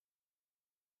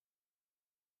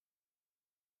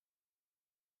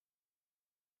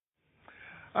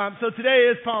So today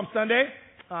is Palm Sunday,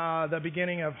 the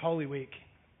beginning of Holy Week.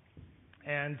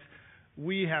 And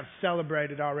we have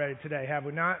celebrated already today, have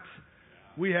we not?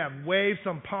 We have waved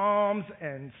some palms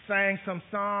and sang some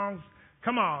songs.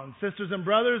 Come on, sisters and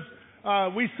brothers.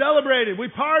 We celebrated, we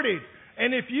partied.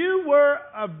 And if you were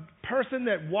a person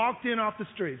that walked in off the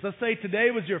streets, let's say today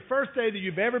was your first day that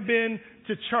you've ever been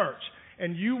to church,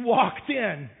 and you walked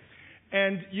in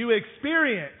and you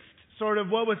experienced sort of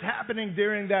what was happening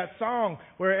during that song,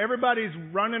 where everybody's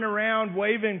running around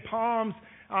waving palms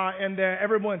and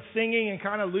everyone's singing and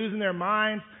kind of losing their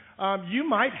minds, you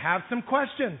might have some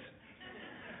questions.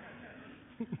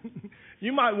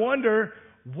 You might wonder,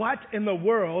 what in the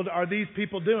world are these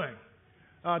people doing?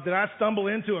 Did I stumble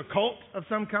into a cult of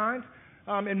some kind?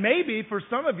 And maybe for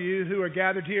some of you who are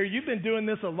gathered here, you've been doing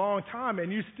this a long time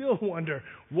and you still wonder,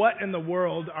 what in the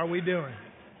world are we doing?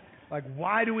 Like,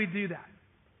 why do we do that?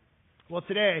 Well,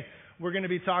 today we're going to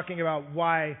be talking about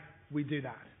why we do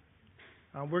that.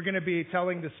 We're going to be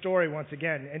telling the story once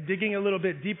again and digging a little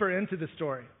bit deeper into the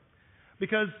story.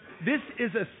 Because this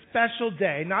is a special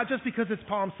day, not just because it's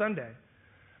Palm Sunday,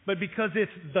 but because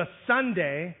it's the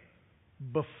Sunday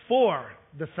before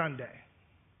the Sunday.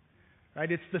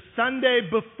 Right? It's the Sunday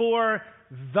before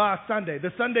the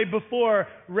Sunday before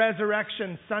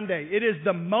Resurrection Sunday. It is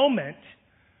the moment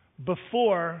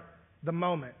before the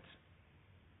moment.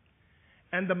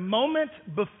 And the moment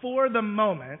before the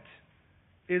moment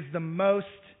is the most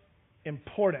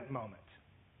important moment.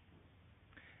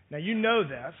 Now, you know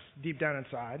this deep down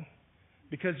inside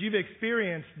because you've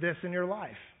experienced this in your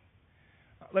life.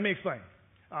 Let me explain.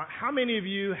 How many of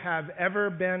you have ever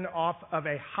been off of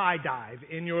a high dive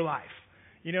in your life?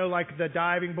 You know, like the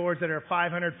diving boards that are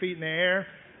 500 feet in the air?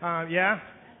 Yeah?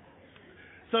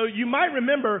 So you might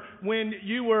remember when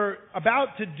you were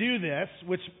about to do this,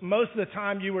 which most of the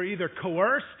time you were either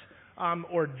coerced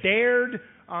or dared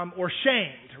or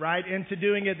shamed, right, into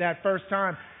doing it that first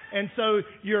time. And so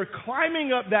you're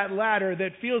climbing up that ladder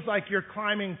that feels like you're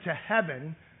climbing to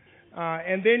heaven.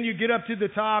 And then you get up to the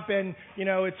top and, you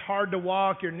know, it's hard to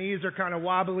walk. Your knees are kind of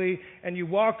wobbly. And you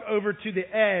walk over to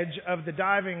the edge of the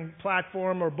diving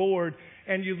platform or board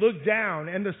and you look down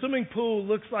and the swimming pool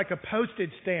looks like a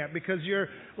postage stamp because you're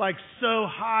like so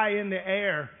high in the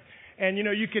air. And, you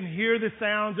know, you can hear the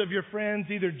sounds of your friends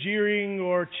either jeering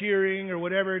or cheering or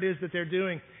whatever it is that they're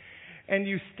doing. And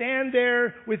you stand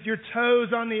there with your toes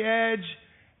on the edge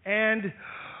and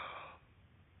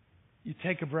you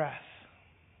take a breath.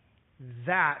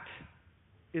 That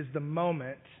is the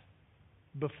moment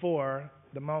before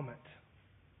the moment.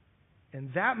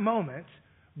 And that moment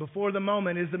before the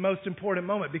moment is the most important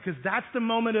moment because that's the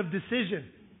moment of decision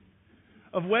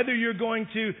of whether you're going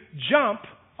to jump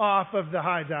off of the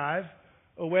high dive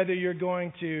or whether you're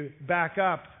going to back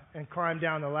up and climb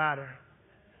down the ladder.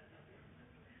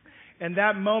 And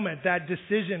that moment, that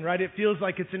decision, right, it feels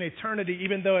like it's an eternity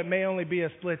even though it may only be a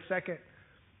split second.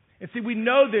 And see, we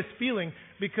know this feeling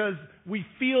because we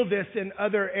feel this in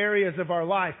other areas of our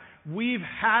life. We've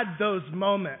had those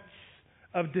moments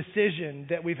of decision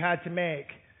that we've had to make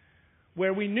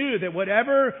where we knew that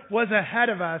whatever was ahead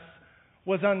of us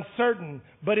was uncertain,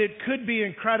 but it could be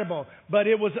incredible, but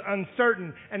it was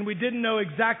uncertain, and we didn't know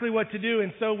exactly what to do.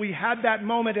 And so we had that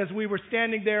moment as we were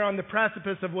standing there on the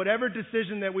precipice of whatever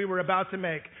decision that we were about to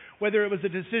make, whether it was a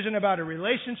decision about a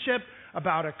relationship,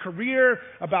 about a career,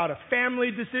 about a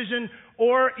family decision,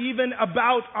 or even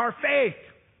about our faith.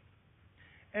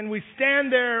 And we stand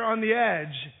there on the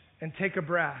edge and take a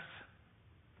breath.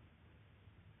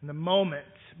 And the moment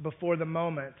before the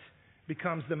moment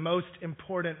becomes the most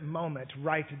important moment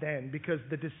right then, because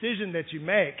the decision that you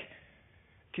make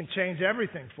can change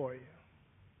everything for you.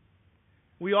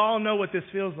 We all know what this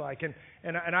feels like,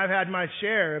 and I've had my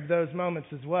share of those moments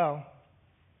as well.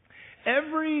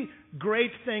 Every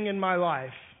great thing in my life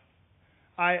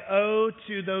I owe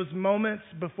to those moments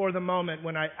before the moment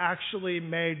when I actually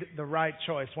made the right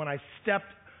choice, when I stepped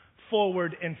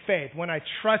forward in faith, when I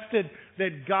trusted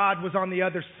that God was on the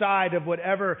other side of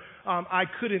whatever I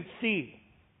couldn't see.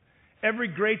 Every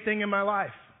great thing in my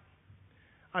life.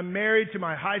 I'm married to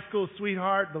my high school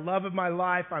sweetheart, the love of my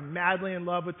life. I'm madly in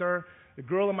love with her, the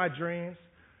girl of my dreams.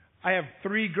 I have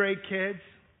 3 great kids.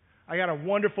 I got a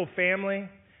wonderful family.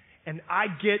 And I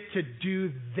get to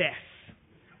do this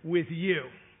with you.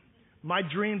 My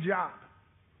dream job.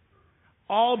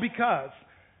 All because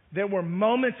there were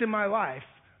moments in my life,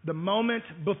 the moment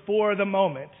before the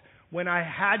moment, when I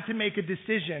had to make a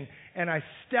decision and I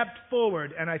stepped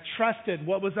forward and I trusted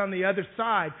what was on the other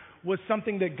side was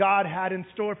something that God had in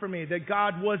store for me, that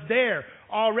God was there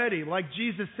already. Like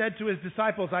Jesus said to his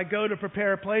disciples, I go to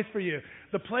prepare a place for you.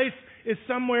 The place is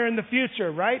somewhere in the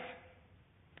future, right?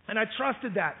 And I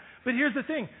trusted that. But here's the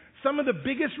thing. Some of the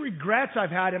biggest regrets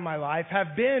I've had in my life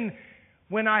have been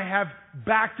when I have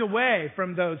backed away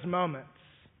from those moments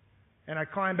and I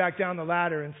climbed back down the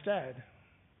ladder instead.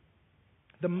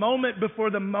 The moment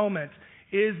before the moment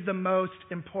is the most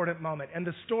important moment. And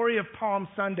the story of Palm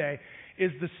Sunday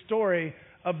is the story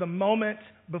of the moment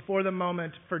before the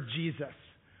moment for Jesus.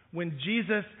 When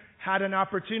Jesus had an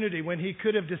opportunity, when he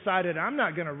could have decided, I'm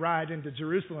not going to ride into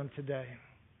Jerusalem today.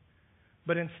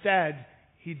 But instead,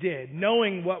 he did,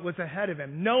 knowing what was ahead of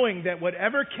him, knowing that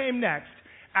whatever came next,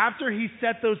 after he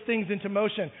set those things into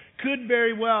motion, could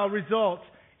very well result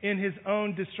in his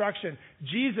own destruction.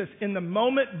 Jesus, in the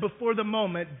moment before the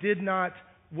moment, did not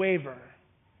waver.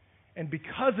 And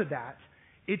because of that,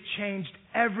 it changed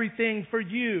everything for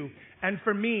you and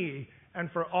for me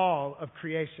and for all of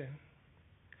creation.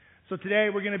 So today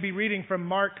we're going to be reading from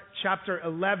Mark chapter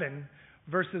 11,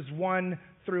 verses 1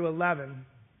 through 11.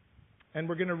 And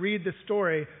we're going to read the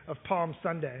story of Palm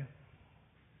Sunday.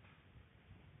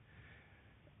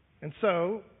 And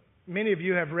so, many of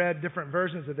you have read different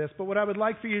versions of this, but what I would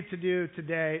like for you to do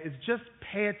today is just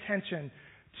pay attention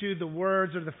to the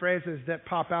words or the phrases that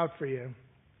pop out for you.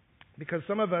 Because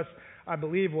some of us, I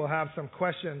believe, will have some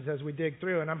questions as we dig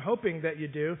through, and I'm hoping that you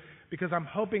do, because I'm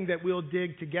hoping that we'll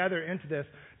dig together into this.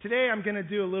 Today I'm going to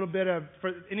do a little bit of,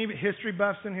 for any history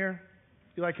buffs in here?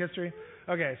 You like history?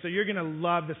 Okay, so you're going to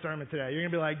love the sermon today. You're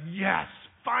going to be like, yes,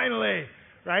 finally,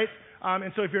 right?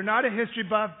 And so if you're not a history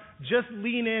buff, just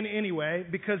lean in anyway,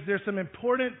 because there's some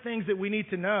important things that we need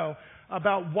to know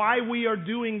about why we are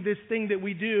doing this thing that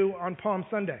we do on Palm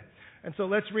Sunday. And so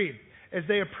let's read. As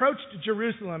they approached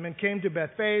Jerusalem and came to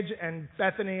Bethphage and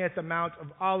Bethany at the Mount of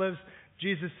Olives,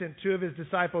 Jesus sent two of his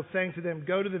disciples, saying to them,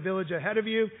 go to the village ahead of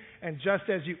you, and just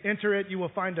as you enter it, you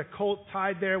will find a colt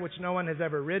tied there which no one has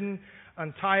ever ridden.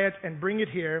 Untie it and bring it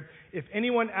here. If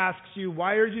anyone asks you,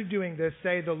 why are you doing this?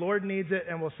 Say, the Lord needs it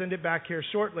and we'll send it back here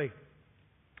shortly.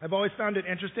 I've always found it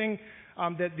interesting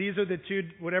that these are the two,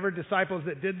 whatever disciples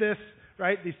that did this,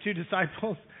 right? These two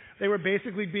disciples, they were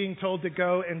basically being told to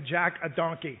go and jack a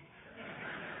donkey.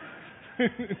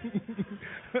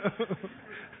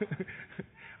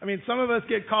 I mean, some of us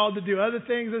get called to do other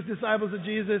things as disciples of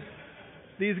Jesus.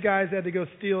 These guys had to go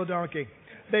steal a donkey.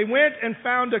 They went and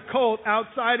found a colt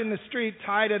outside in the street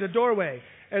tied at a doorway.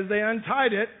 As they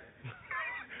untied it,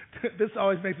 this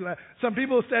always makes me laugh. Some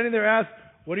people standing there asked,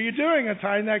 what are you doing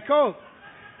untying that colt?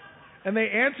 And they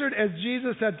answered as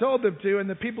Jesus had told them to, and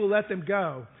the people let them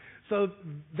go. So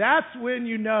that's when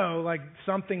you know, like,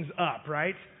 something's up,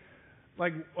 right?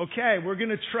 Like, okay, we're going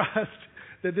to trust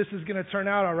that this is going to turn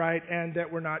out all right and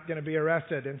that we're not going to be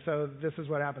arrested. And so this is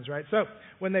what happens, right? So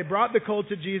when they brought the colt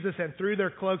to Jesus and threw their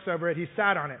cloaks over it, he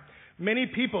sat on it. Many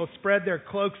people spread their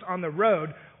cloaks on the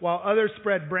road, while others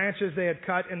spread branches they had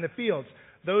cut in the fields.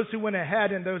 Those who went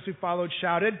ahead and those who followed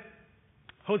shouted,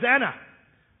 Hosanna,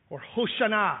 or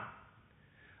Hoshana.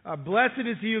 Blessed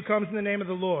is he who comes in the name of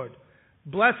the Lord.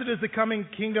 Blessed is the coming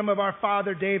kingdom of our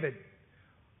father David.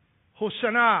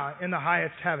 Hoshana in the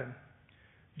highest heaven.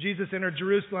 Jesus entered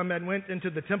Jerusalem and went into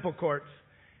the temple courts.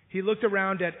 He looked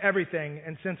around at everything,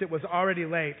 and since it was already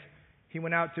late, he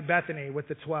went out to Bethany with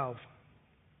the 12.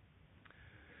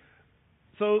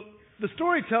 So the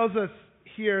story tells us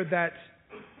here that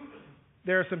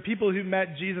there are some people who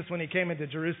met Jesus when he came into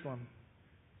Jerusalem.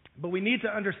 But we need to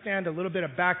understand a little bit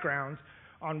of background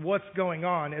on what's going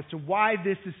on as to why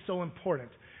this is so important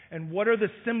and what are the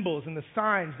symbols and the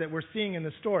signs that we're seeing in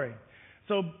the story.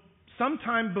 So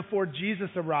sometime before Jesus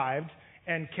arrived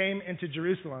and came into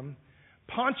Jerusalem,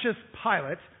 Pontius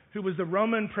Pilate, who was the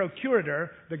Roman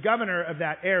procurator, the governor of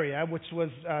that area, which was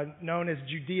known as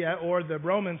Judea, or the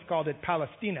Romans called it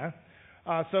Palestina.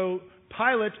 So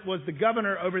Pilate was the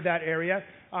governor over that area.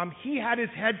 He had his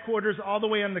headquarters all the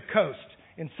way on the coast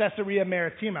in Caesarea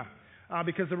Maritima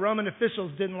because the Roman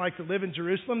officials didn't like to live in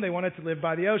Jerusalem. They wanted to live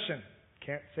by the ocean.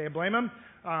 Can't say I blame them.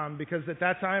 Because at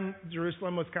that time,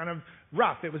 Jerusalem was kind of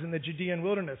rough. It was in the Judean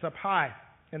wilderness, up high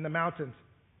in the mountains.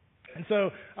 And so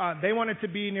they wanted to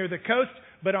be near the coast,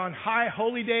 but on high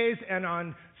holy days and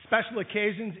on special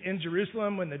occasions in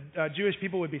Jerusalem when the Jewish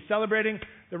people would be celebrating,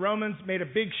 the Romans made a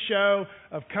big show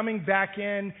of coming back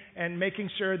in and making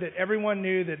sure that everyone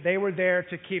knew that they were there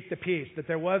to keep the peace, that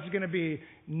there was going to be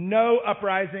no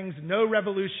uprisings, no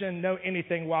revolution, no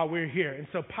anything while we're here. And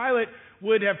so Pilate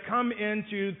would have come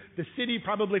into the city,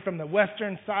 probably from the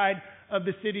western side of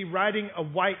the city, riding a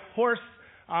white horse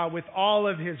with all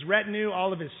of his retinue,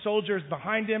 all of his soldiers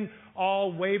behind him,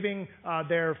 all waving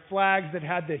their flags that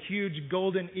had the huge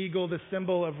golden eagle, the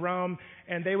symbol of Rome,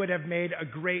 and they would have made a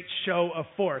great show of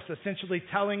force, essentially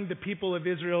telling the people of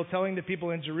Israel, telling the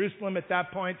people in Jerusalem at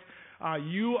that point,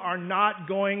 You are not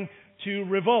going to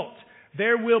revolt.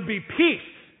 There will be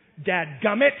peace,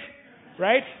 dadgummit,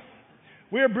 right?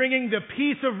 We're bringing the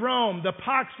peace of Rome, the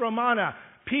Pax Romana,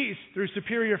 peace through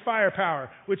superior firepower,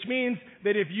 which means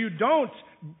that if you don't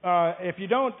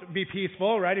be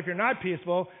peaceful, right? If you're not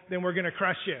peaceful, then we're going to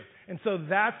crush you. And so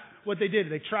that's what they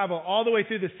did. They traveled all the way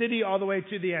through the city, all the way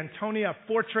to the Antonia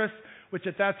fortress, which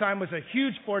at that time was a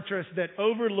huge fortress that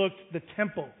overlooked the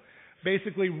temple.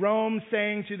 Basically, Rome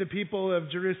saying to the people of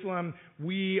Jerusalem,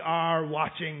 we are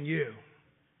watching you.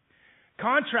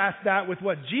 Contrast that with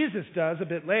what Jesus does a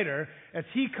bit later as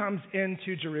he comes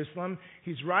into Jerusalem.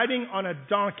 He's riding on a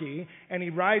donkey, and he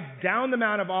rides down the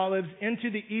Mount of Olives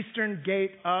into the eastern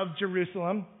gate of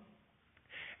Jerusalem.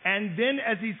 And then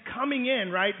as he's coming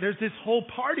in, right, there's this whole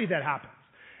party that happens.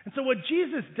 And so what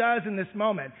Jesus does in this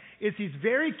moment is he's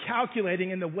very calculating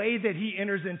in the way that he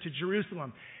enters into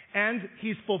Jerusalem. And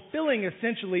he's fulfilling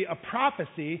essentially a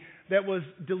prophecy that was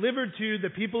delivered to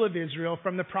the people of Israel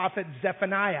from the prophet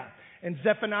Zephaniah. And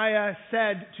Zephaniah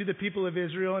said to the people of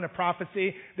Israel in a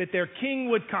prophecy that their king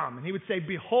would come. And he would say,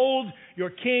 behold, your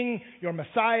king, your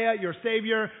Messiah, your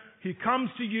Savior, he comes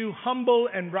to you humble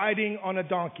and riding on a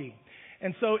donkey.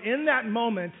 And so in that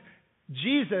moment,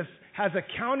 Jesus has a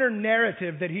counter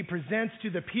narrative that he presents to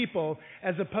the people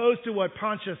as opposed to what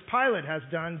Pontius Pilate has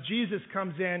done. Jesus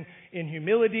comes in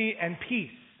humility and peace.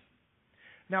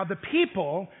 Now the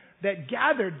people that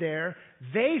gathered there,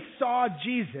 they saw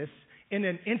Jesus in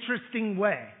an interesting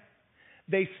way.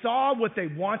 They saw what they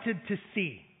wanted to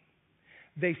see.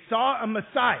 They saw a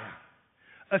Messiah,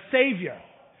 a Savior,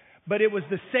 but it was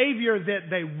the Savior that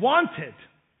they wanted,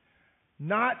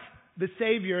 not the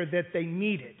Savior that they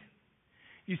needed.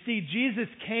 You see, Jesus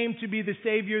came to be the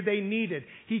Savior they needed.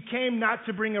 He came not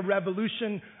to bring a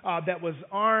revolution that was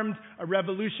armed, a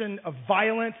revolution of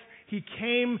violence. He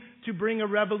came to bring a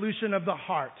revolution of the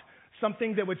heart,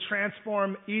 something that would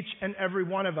transform each and every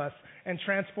one of us and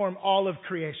transform all of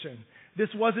creation. This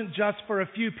wasn't just for a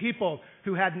few people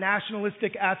who had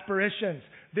nationalistic aspirations.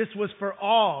 This was for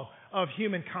all of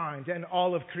humankind and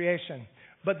all of creation.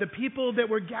 But the people that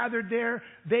were gathered there,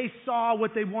 they saw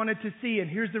what they wanted to see. And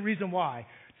here's the reason why.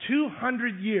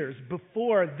 200 years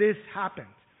before this happened,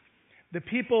 the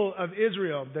people of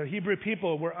Israel, the Hebrew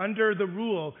people, were under the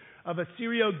rule of a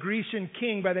Syro-Grecian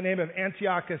king by the name of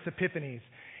Antiochus Epiphanes.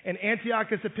 And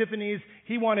Antiochus Epiphanes,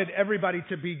 he wanted everybody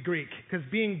to be Greek, because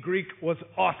being Greek was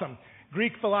awesome.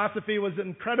 Greek philosophy was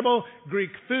incredible.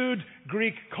 Greek food,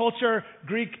 Greek culture,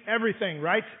 Greek everything,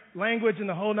 right? Language and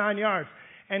the whole 9 yards.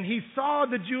 And he saw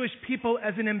the Jewish people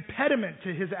as an impediment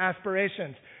to his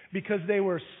aspirations because they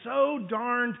were so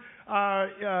darned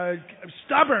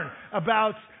stubborn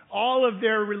about all of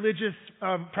their religious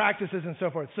practices and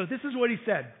so forth. So this is what he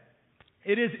said.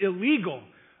 It is illegal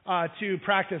to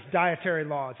practice dietary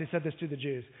laws. He said this to the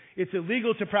Jews. It's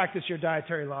illegal to practice your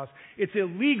dietary laws. It's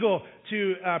illegal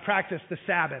to practice the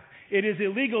Sabbath. It is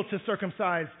illegal to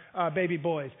circumcise baby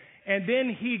boys. And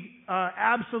then he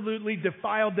absolutely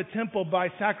defiled the temple by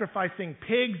sacrificing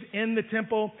pigs in the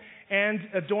temple and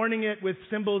adorning it with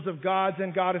symbols of gods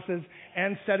and goddesses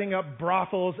and setting up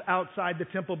brothels outside the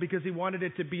temple because he wanted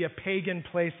it to be a pagan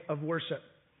place of worship.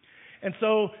 And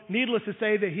so, needless to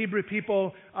say, the Hebrew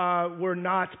people were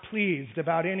not pleased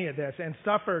about any of this and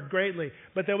suffered greatly.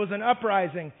 But there was an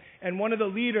uprising, and one of the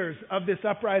leaders of this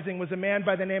uprising was a man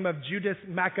by the name of Judas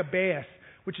Maccabeus,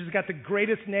 which has got the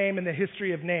greatest name in the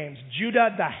history of names. Judah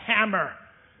the Hammer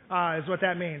is what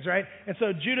that means, right? And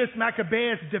so Judas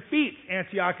Maccabeus defeats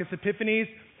Antiochus Epiphanes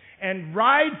and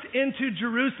rides into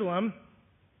Jerusalem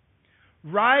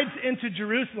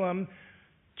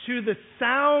to the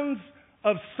sounds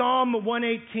of Psalm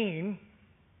 118,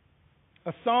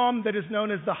 a psalm that is known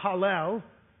as the Hallel,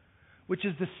 which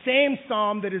is the same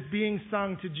psalm that is being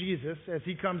sung to Jesus as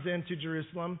he comes into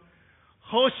Jerusalem.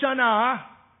 Hosanna,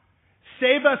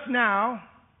 save us now.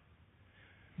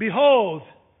 Behold,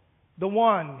 the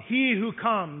one, he who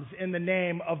comes in the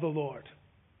name of the Lord.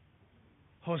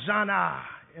 Hosanna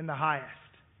in the highest.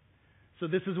 So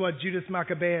this is what Judas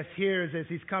Maccabeus hears as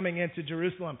he's coming into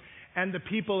Jerusalem. And the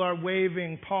people are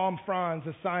waving palm fronds,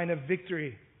 a sign of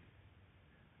victory.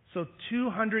 So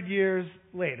 200 years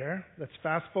later, let's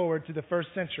fast forward to the first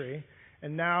century,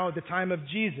 and now the time of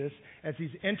Jesus, as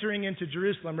he's entering into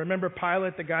Jerusalem. Remember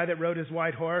Pilate, the guy that rode his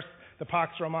white horse, the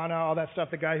Pax Romana, all that stuff,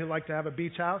 the guy who liked to have a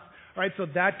beach house? Right, so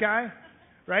that guy,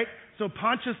 right? So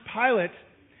Pontius Pilate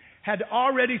had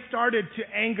already started to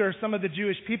anger some of the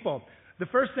Jewish people. The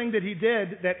first thing that he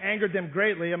did that angered them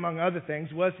greatly, among other things,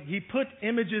 was he put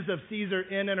images of Caesar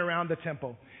in and around the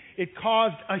temple. It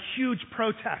caused a huge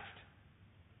protest.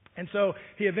 And so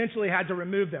he eventually had to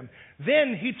remove them.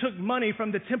 Then he took money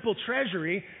from the temple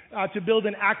treasury to build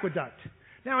an aqueduct.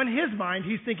 Now in his mind,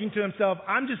 he's thinking to himself,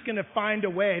 I'm just going to find a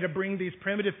way to bring these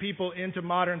primitive people into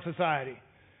modern society.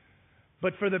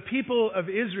 But for the people of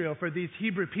Israel, for these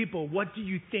Hebrew people, what do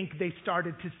you think they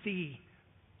started to see?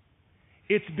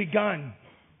 It's begun.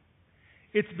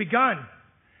 It's begun.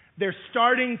 They're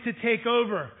starting to take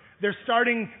over.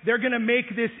 They're going to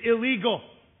make this illegal.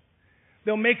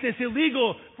 They'll make this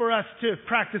illegal for us to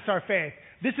practice our faith.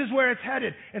 This is where it's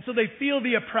headed. And so they feel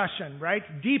the oppression, right?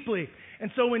 Deeply.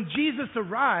 And so when Jesus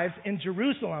arrives in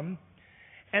Jerusalem,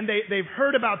 and they've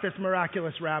heard about this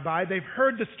miraculous rabbi, they've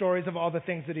heard the stories of all the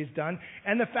things that he's done,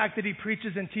 and the fact that he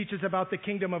preaches and teaches about the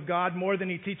kingdom of God more than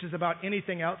he teaches about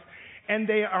anything else, and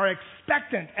they are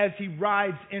expectant as he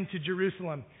rides into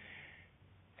Jerusalem.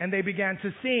 And they began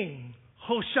to sing,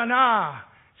 Hosanna,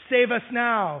 save us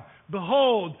now.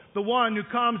 Behold, the one who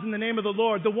comes in the name of the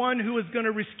Lord, the one who is going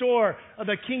to restore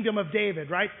the kingdom of David,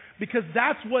 right? Because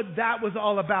that's what that was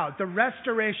all about. The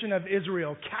restoration of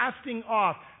Israel, casting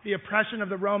off the oppression of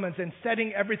the Romans and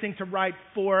setting everything to right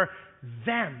for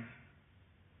them.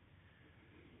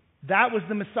 That was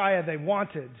the Messiah they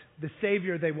wanted, the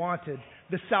Savior they wanted,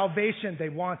 the salvation they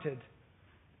wanted.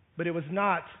 But it was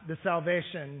not the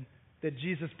salvation that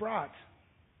Jesus brought.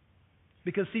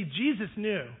 Because, see, Jesus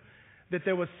knew that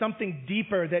there was something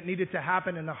deeper that needed to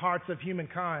happen in the hearts of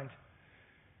humankind.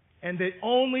 And the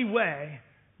only way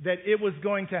that it was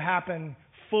going to happen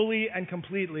fully and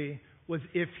completely was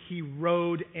if he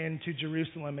rode into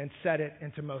Jerusalem and set it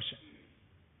into motion.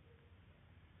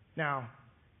 Now,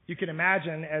 you can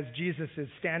imagine as Jesus is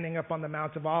standing up on the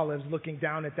Mount of Olives looking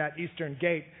down at that eastern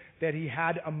gate that he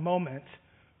had a moment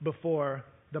before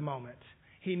the moment.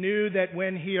 He knew that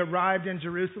when he arrived in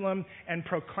Jerusalem and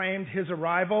proclaimed his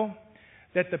arrival,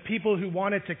 that the people who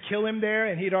wanted to kill him there,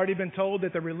 and he'd already been told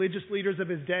that the religious leaders of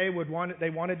his day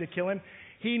wanted to kill him,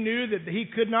 he knew that he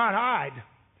could not hide,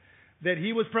 that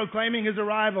he was proclaiming his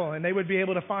arrival and they would be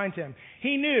able to find him.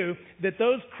 He knew that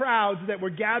those crowds that were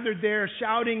gathered there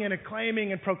shouting and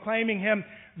acclaiming and proclaiming him,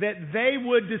 that they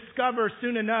would discover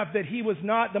soon enough that he was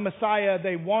not the Messiah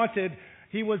they wanted.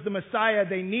 He was the Messiah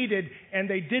they needed, and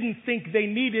they didn't think they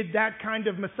needed that kind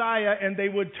of Messiah, and they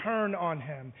would turn on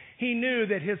him. He knew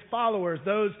that his followers,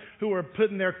 those who were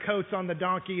putting their coats on the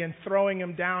donkey and throwing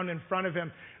him down in front of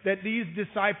him, that these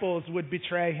disciples would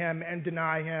betray him and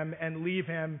deny him and leave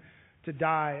him to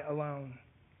die alone.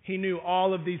 He knew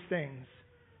all of these things,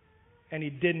 and he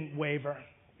didn't waver.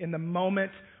 In the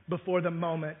moment before the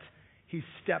moment, he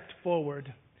stepped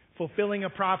forward, fulfilling a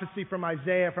prophecy from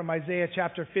Isaiah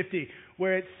chapter 50,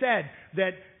 where it said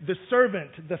that the servant,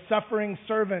 the suffering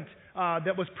servant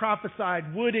that was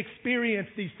prophesied would experience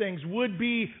these things, would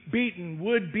be beaten,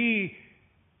 would be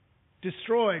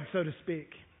destroyed, so to speak.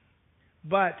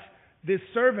 But this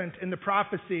servant in the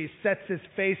prophecy sets his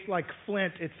face like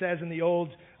flint, it says in the old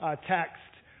text,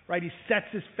 right? He sets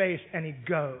his face and he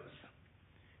goes.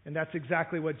 And that's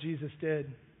exactly what Jesus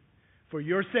did. For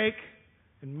your sake,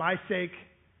 and my sake,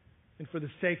 and for the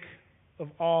sake of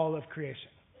all of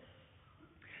creation.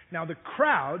 Now, the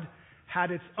crowd had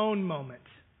its own moment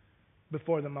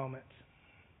before the moment.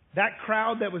 That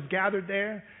crowd that was gathered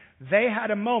there, they had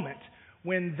a moment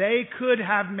when they could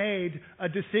have made a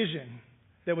decision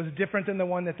that was different than the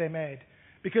one that they made.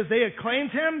 Because they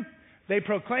acclaimed him, they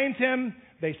proclaimed him,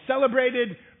 they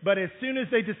celebrated, but as soon as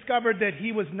they discovered that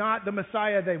he was not the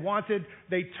Messiah they wanted,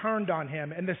 they turned on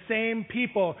him. And the same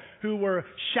people who were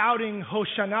shouting,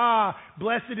 Hosanna,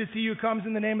 blessed is he who comes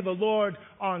in the name of the Lord,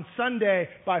 on Sunday,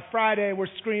 by Friday, were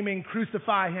screaming,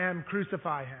 crucify him,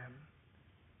 crucify him.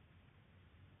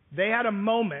 They had a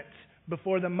moment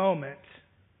before the moment,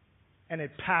 and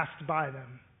it passed by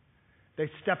them.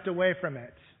 They stepped away from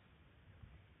it.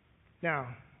 Now,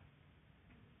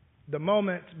 the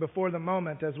moment before the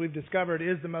moment, as we've discovered,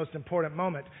 is the most important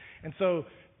moment. And so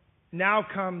now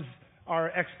comes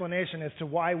our explanation as to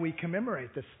why we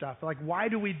commemorate this stuff. Like, why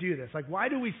do we do this? Like, why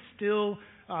do we still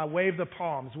wave the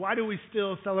palms? Why do we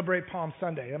still celebrate Palm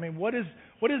Sunday? I mean, what is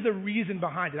the reason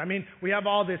behind it? I mean, we have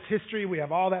all this history, we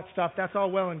have all that stuff. That's all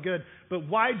well and good. But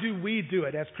why do we do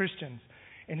it as Christians?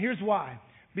 And here's why.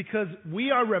 Because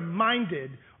we are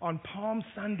reminded on Palm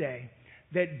Sunday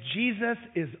that Jesus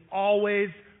is always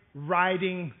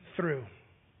riding through.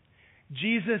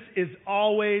 Jesus is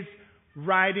always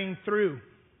riding through.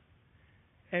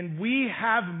 And we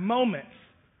have moments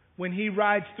when he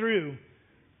rides through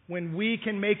when we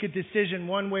can make a decision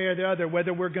one way or the other,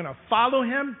 whether we're going to follow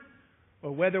him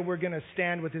or whether we're going to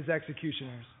stand with his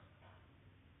executioners.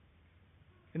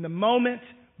 In the moment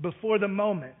before the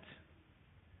moment,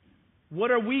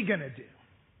 what are we going to do?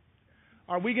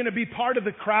 Are we going to be part of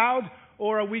the crowd,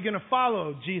 or are we going to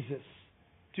follow Jesus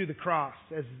to the cross,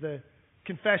 as the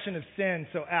Confession of Sin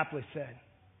so aptly said?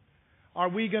 Are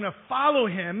we going to follow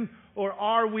him, or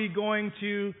are we going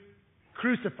to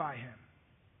crucify him?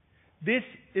 This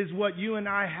is what you and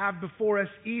I have before us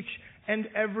each and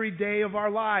every day of our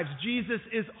lives. Jesus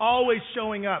is always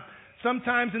showing up,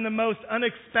 sometimes in the most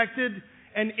unexpected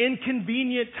and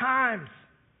inconvenient times,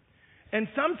 and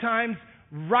sometimes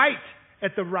right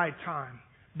at the right time.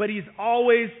 But he's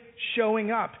always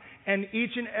showing up. And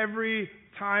each and every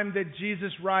time that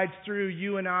Jesus rides through,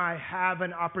 you and I have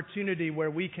an opportunity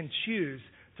where we can choose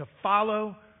to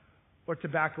follow or to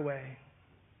back away.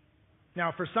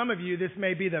 Now, for some of you, this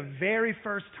may be the very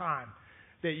first time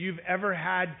that you've ever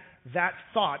had that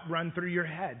thought run through your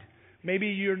head. Maybe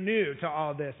you're new to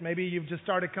all this. Maybe you've just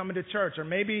started coming to church. Or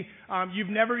maybe you've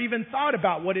never even thought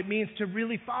about what it means to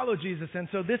really follow Jesus. And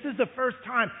so this is the first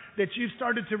time that you've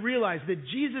started to realize that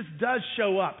Jesus does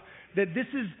show up. That this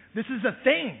is a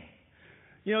thing.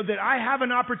 You know, that I have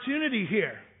an opportunity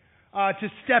here to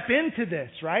step into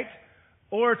this, right?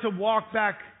 Or to walk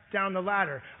back down the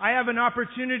ladder. I have an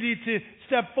opportunity to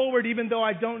step forward even though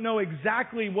I don't know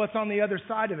exactly what's on the other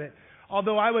side of it.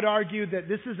 Although I would argue that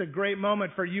this is a great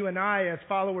moment for you and I as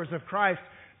followers of Christ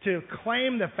to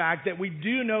claim the fact that we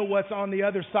do know what's on the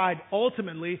other side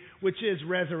ultimately, which is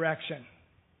resurrection.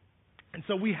 And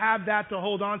so we have that to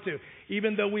hold on to,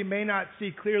 even though we may not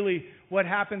see clearly what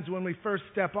happens when we first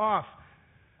step off.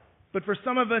 But for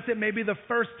some of us, it may be the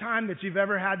first time that you've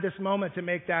ever had this moment to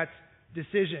make that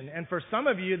decision. And for some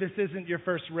of you, this isn't your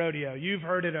first rodeo. You've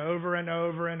heard it over and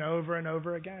over and over and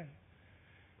over again.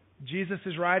 Jesus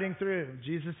is riding through.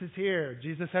 Jesus is here.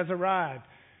 Jesus has arrived.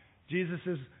 Jesus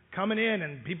is coming in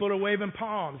and people are waving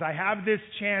palms. I have this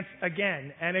chance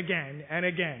again and again and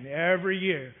again every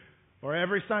year or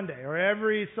every Sunday or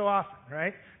every so often,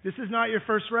 right? This is not your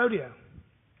first rodeo.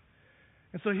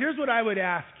 And so here's what I would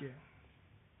ask you.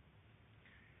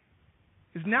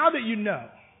 Is now that you know,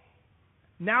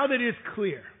 now that it is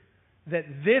clear that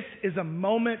this is a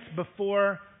moment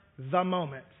before the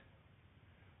moment,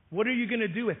 what are you going to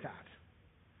do with that?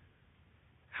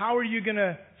 How are you going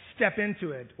to step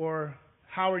into it, or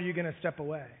how are you going to step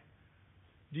away?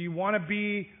 Do you want to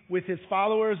be with his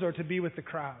followers or to be with the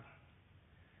crowd?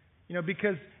 You know,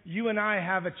 because you and I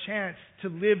have a chance to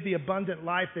live the abundant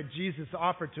life that Jesus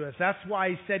offered to us. That's why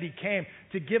he said he came,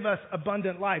 to give us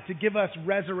abundant life, to give us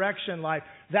resurrection life.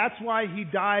 That's why he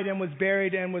died and was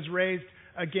buried and was raised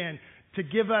again, to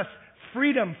give us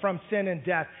freedom from sin and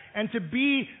death, and to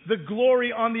be the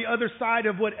glory on the other side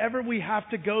of whatever we have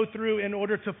to go through in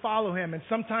order to follow him. And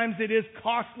sometimes it is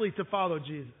costly to follow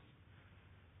Jesus.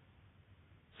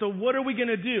 So what are we going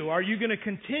to do? Are you going to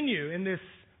continue in this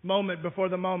moment before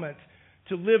the moment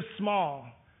to live small,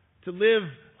 to live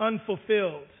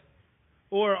unfulfilled?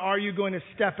 Or are you going to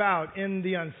step out in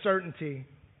the uncertainty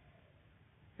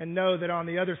and know that on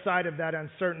the other side of that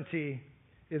uncertainty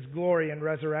is glory and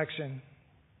resurrection?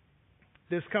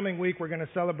 This coming week we're going to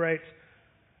celebrate,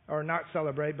 or not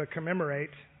celebrate, but commemorate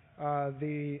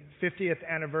the 50th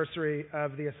anniversary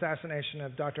of the assassination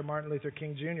of Dr. Martin Luther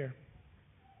King Jr.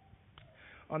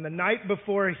 On the night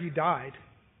before he died,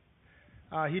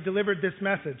 he delivered this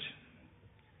message.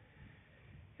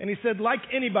 And he said, like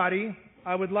anybody,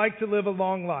 I would like to live a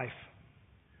long life.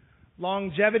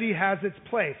 Longevity has its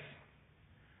place.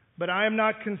 But I am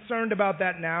not concerned about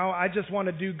that now. I just want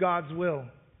to do God's will.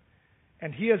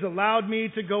 And he has allowed me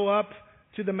to go up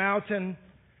to the mountain,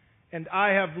 and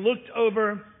I have looked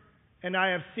over, and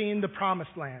I have seen the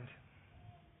promised land.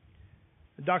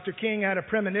 Dr. King had a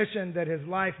premonition that his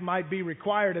life might be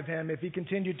required of him if he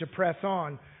continued to press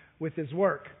on with his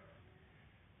work.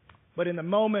 But in the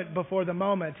moment before the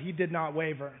moment, he did not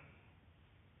waver.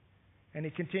 And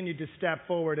he continued to step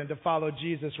forward and to follow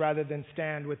Jesus rather than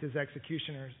stand with his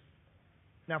executioners.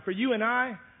 Now, for you and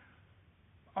I,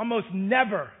 almost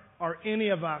never are any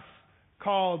of us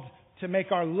called to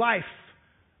make our life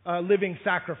a living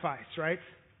sacrifice, right?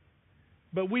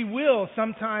 But we will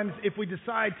sometimes, if we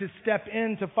decide to step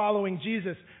into following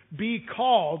Jesus, be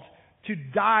called to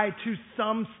die to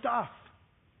some stuff.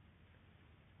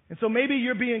 And so maybe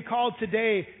you're being called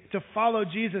today to follow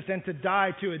Jesus and to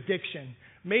die to addiction.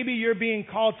 Maybe you're being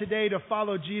called today to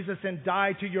follow Jesus and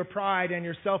die to your pride and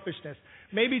your selfishness.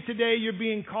 Maybe today you're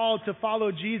being called to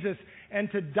follow Jesus and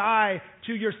to die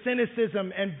to your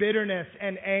cynicism and bitterness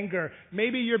and anger.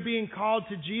 Maybe you're being called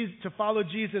to follow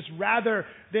Jesus rather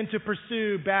than to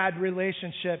pursue bad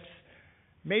relationships.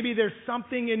 Maybe there's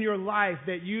something in your life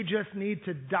that you just need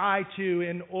to die to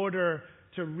in order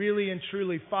to really and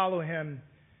truly follow him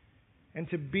and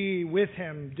to be with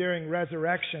him during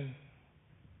resurrection.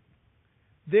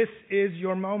 This is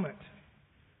your moment.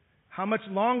 How much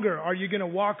longer are you going to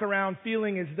walk around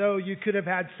feeling as though you could have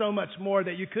had so much more,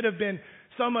 that you could have been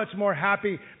so much more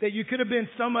happy, that you could have been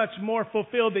so much more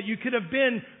fulfilled, that you could have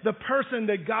been the person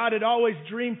that God had always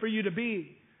dreamed for you to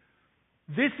be?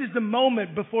 This is the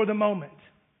moment before the moment.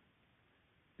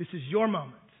 This is your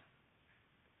moment.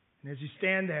 And as you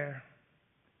stand there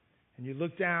and you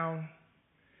look down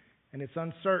and it's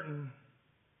uncertain,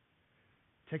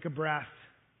 take a breath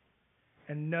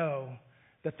and know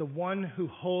that the one who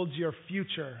holds your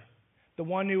future, the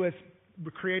one who has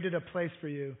created a place for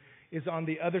you, is on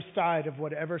the other side of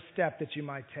whatever step that you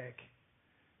might take.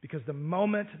 Because the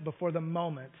moment before the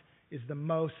moment is the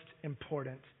most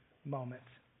important moment.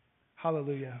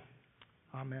 Hallelujah.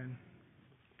 Amen.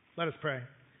 Let us pray.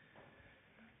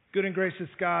 Good and gracious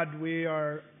God, we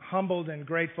are humbled and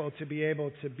grateful to be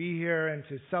able to be here and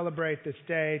to celebrate this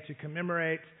day, to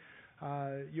commemorate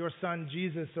your Son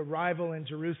Jesus' arrival in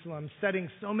Jerusalem, setting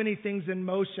so many things in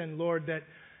motion, Lord,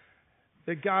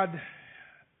 that God,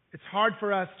 it's hard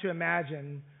for us to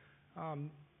imagine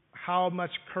how much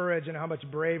courage and how much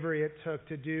bravery it took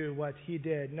to do what he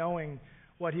did, knowing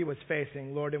what he was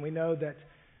facing, Lord. And we know that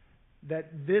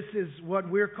this is what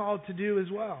we're called to do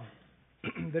as well.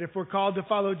 That if we're called to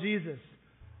follow Jesus,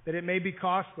 that it may be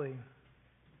costly,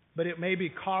 but it may be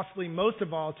costly most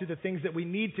of all to the things that we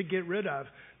need to get rid of,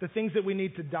 the things that we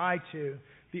need to die to.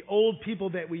 The old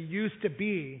people that we used to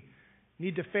be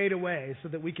need to fade away so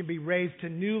that we can be raised to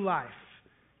new life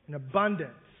in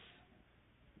abundance.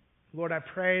 Lord, I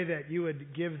pray that you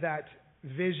would give that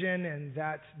vision and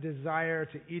that desire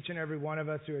to each and every one of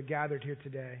us who are gathered here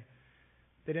today,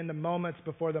 that in the moments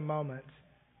before the moment,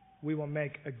 we will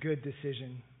make a good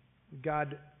decision.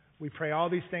 God, we pray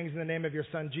all these things in the name of your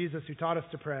Son, Jesus, who taught us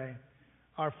to pray.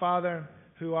 Our Father,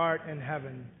 who art in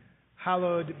heaven,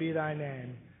 hallowed be thy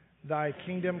name. Thy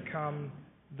kingdom come,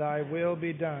 thy will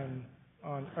be done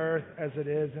on earth as it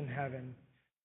is in heaven.